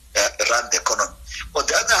run the economy. On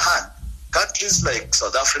the other hand, countries like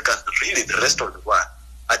South Africa and really the rest of the world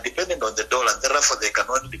are dependent on the dollar, and therefore they can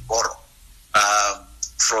only borrow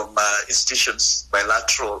from institutions,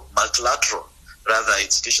 bilateral, multilateral, rather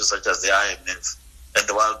institutions such as the IMF and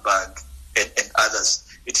the World Bank and others.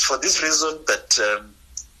 It's for this reason that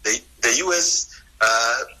the US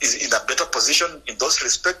is in a better position in those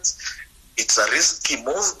respects. It's a risky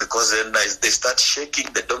move because then they start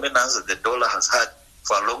shaking the dominance that the dollar has had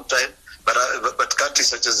for a long time. But countries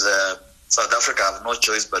such as South Africa have no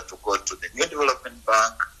choice but to go to the New Development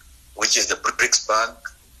Bank, which is the BRICS Bank,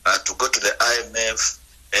 to go to the IMF,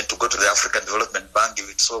 and to go to the African Development Bank if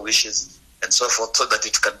it so wishes, and so forth, so that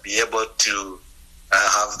it can be able to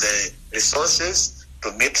have the resources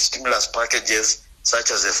to meet stimulus packages such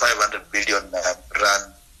as the 500 billion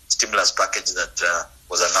rand stimulus package that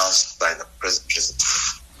was announced by the president.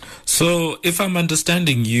 So if I'm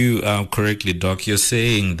understanding you correctly, Doc, you're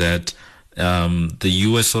saying that the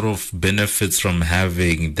US sort of benefits from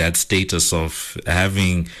having that status of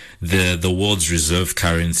having the world's reserve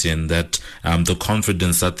currency, and that the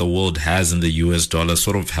confidence that the world has in the US dollar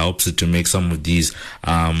sort of helps it to make some of these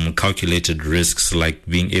calculated risks, like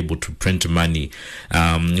being able to print money,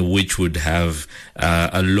 which would have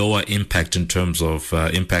a lower impact in terms of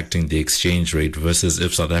impacting the exchange rate versus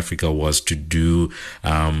if South Africa was to do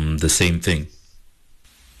the same thing.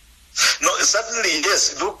 No, certainly,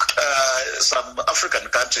 yes. Look, some African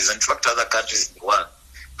countries, in fact other countries in the world,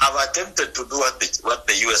 have attempted to do what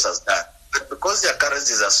the US has done. But because their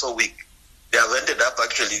currencies are so weak, they have ended up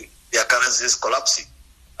actually, their currencies collapsing.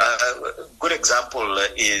 Good example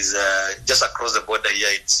is just across the border here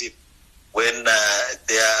in SIP, when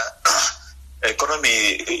their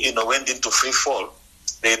economy went into free fall.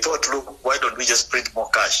 They thought, look, why don't we just print more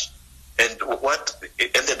cash? And what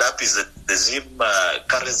ended up is that the Zim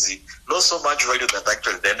currency lost so much value that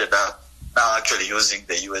actually they ended up now actually using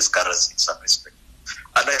the US currency in some respect.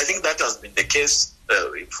 And I think that has been the case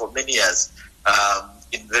for many years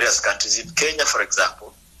in various countries. In Kenya, for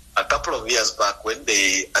example, a couple of years back when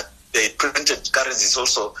they printed currencies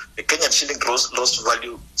also, the Kenyan shilling lost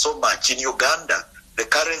value so much. In Uganda, the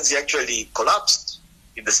currency actually collapsed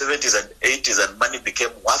in the 70s and 80s and money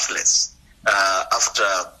became worthless after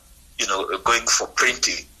going for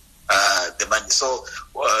printing the money. So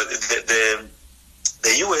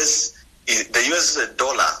the US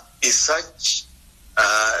dollar is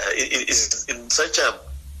is in such a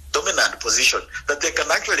dominant position that they can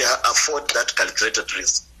actually afford that calculated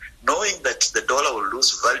risk, knowing that the dollar will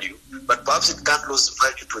lose value, but perhaps it can't lose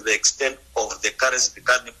value to the extent of the currency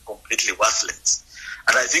becoming completely worthless.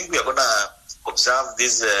 And I think we are going to observe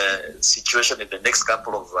this situation in the next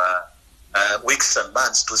couple of weeks and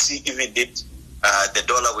months to see if indeed the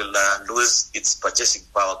dollar will lose its purchasing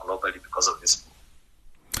power globally because of this move.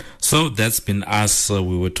 So that's been us.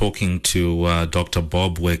 We were talking to Dr.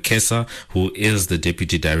 Bob Wekesa, who is the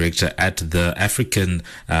Deputy Director at the African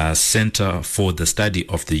Center for the Study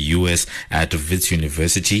of the U.S. at Wits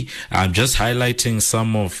University. I'm just highlighting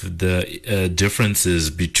some of the differences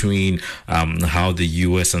between how the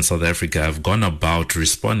U.S. and South Africa have gone about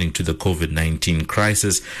responding to the COVID-19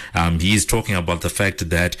 crisis. He's talking about the fact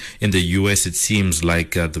that in the U.S. it seems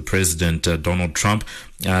like the President Donald Trump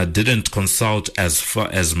didn't consult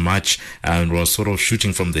as much and was sort of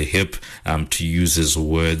shooting from the hip, to use his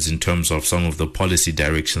words, in terms of some of the policy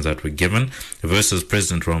directions that were given, versus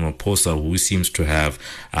President Ramaphosa, who seems to have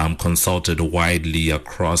consulted widely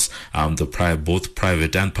across both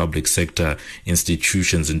private and public sector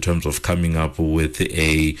institutions in terms of coming up with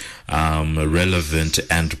a relevant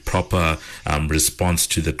and proper response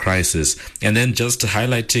to the crisis. And then just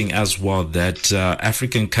highlighting as well that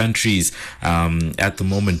African countries at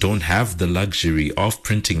the moment don't have the luxury of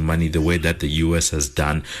printing money the way that the US has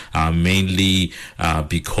done, mainly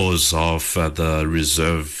because of the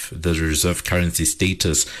reserve currency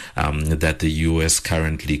status that the US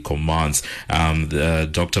currently commands.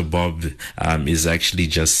 Dr. Bob is actually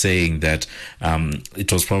just saying that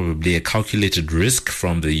it was probably a calculated risk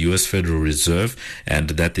from the US Federal Reserve, and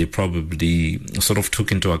that they probably sort of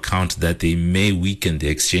took into account that they may weaken the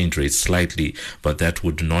exchange rate slightly, but that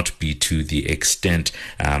would not be to the extent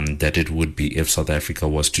that it would be if South Africa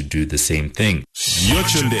was to do the same thing. You're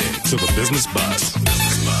tuned in to the Business Buzz.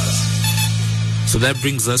 So that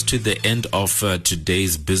brings us to the end of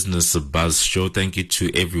today's Business Buzz show. Thank you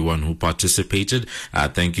to everyone who participated.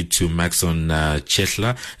 Thank you to Maxon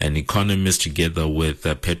Chetla, an economist, together with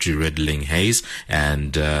Petri Redling Hayes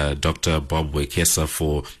and Dr. Bob Wekesa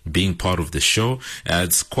for being part of the show.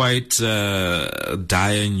 It's quite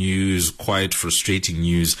dire news, quite frustrating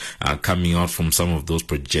news coming out from some of those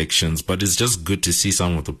projections, but it's just good to see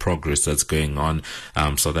some of the progress that's going on.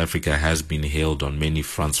 South Africa has been hailed on many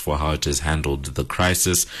fronts for how it has handled the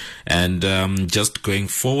crisis, and just going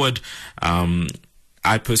forward,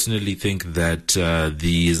 I personally think that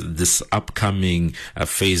this upcoming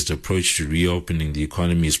phased approach to reopening the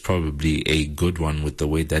economy is probably a good one, with the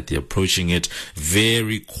way that they're approaching it.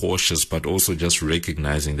 Very cautious, but also just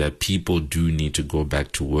recognizing that people do need to go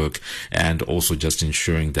back to work, and also just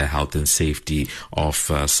ensuring the health and safety of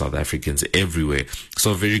South Africans everywhere.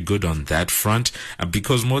 So very good on that front,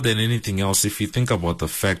 because more than anything else, if you think about the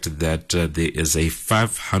fact that there is a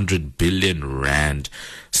 500 billion rand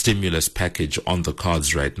stimulus package on the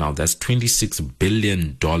cards right now, that's $26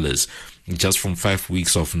 billion just from 5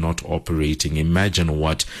 weeks of not operating. Imagine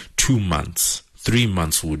what 2 months, 3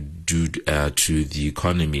 months would do to the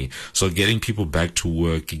economy. So getting people back to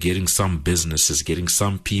work, getting some businesses, getting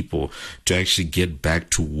some people to actually get back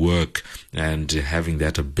to work and having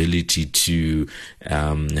that ability to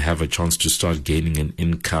have a chance to start gaining an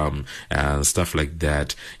income, stuff like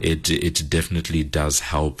that, it definitely does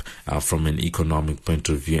help from an economic point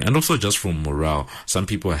of view, and also just from morale. Some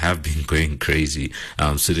people have been going crazy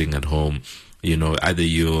sitting at home. Either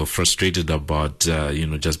you're frustrated about,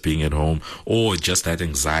 just being at home, or just that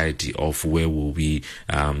anxiety of where will we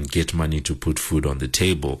get money to put food on the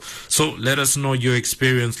table. So let us know your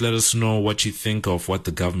experience. Let us know what you think of what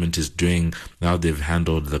the government is doing, how they've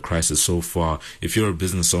handled the crisis so far. If you're a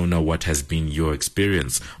business owner, what has been your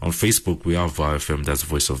experience? On Facebook, we are VOW FM, that's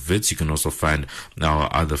Voice of Wits. You can also find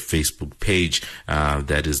our other Facebook page,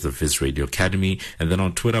 that is the Wits Radio Academy. And then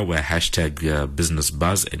on Twitter, we're hashtag Business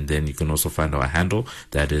Buzz. And then you can also find our handle,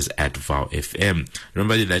 that is at VOW FM.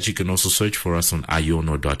 Remember that you can also search for us on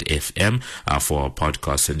iono.fm for our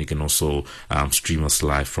podcast, and you can also stream us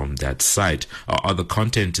live from that site. Our other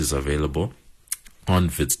content is available on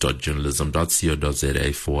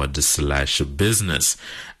wits.journalism.co.za/business.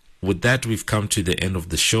 With that, we've come to the end of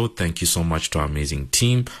the show. Thank you so much to our amazing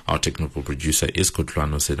team. Our technical producer is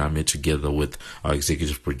Kotlano Sedame, together with our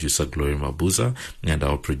executive producer, Gloria Mabuza, and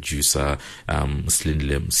our producer,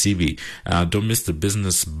 Slindle Msibi. Don't miss the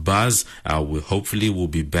Business Buzz. We will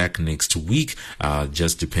be back next week,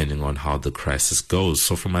 just depending on how the crisis goes.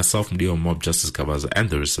 So for myself, Mlio Mob, Justice Kabaza,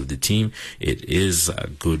 and the rest of the team, it is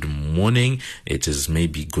good morning. It is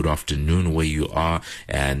maybe good afternoon where you are.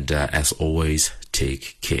 And as always,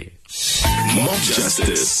 take care. Mob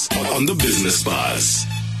Justice on the Business Buzz.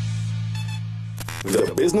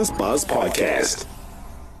 The Business Buzz Podcast.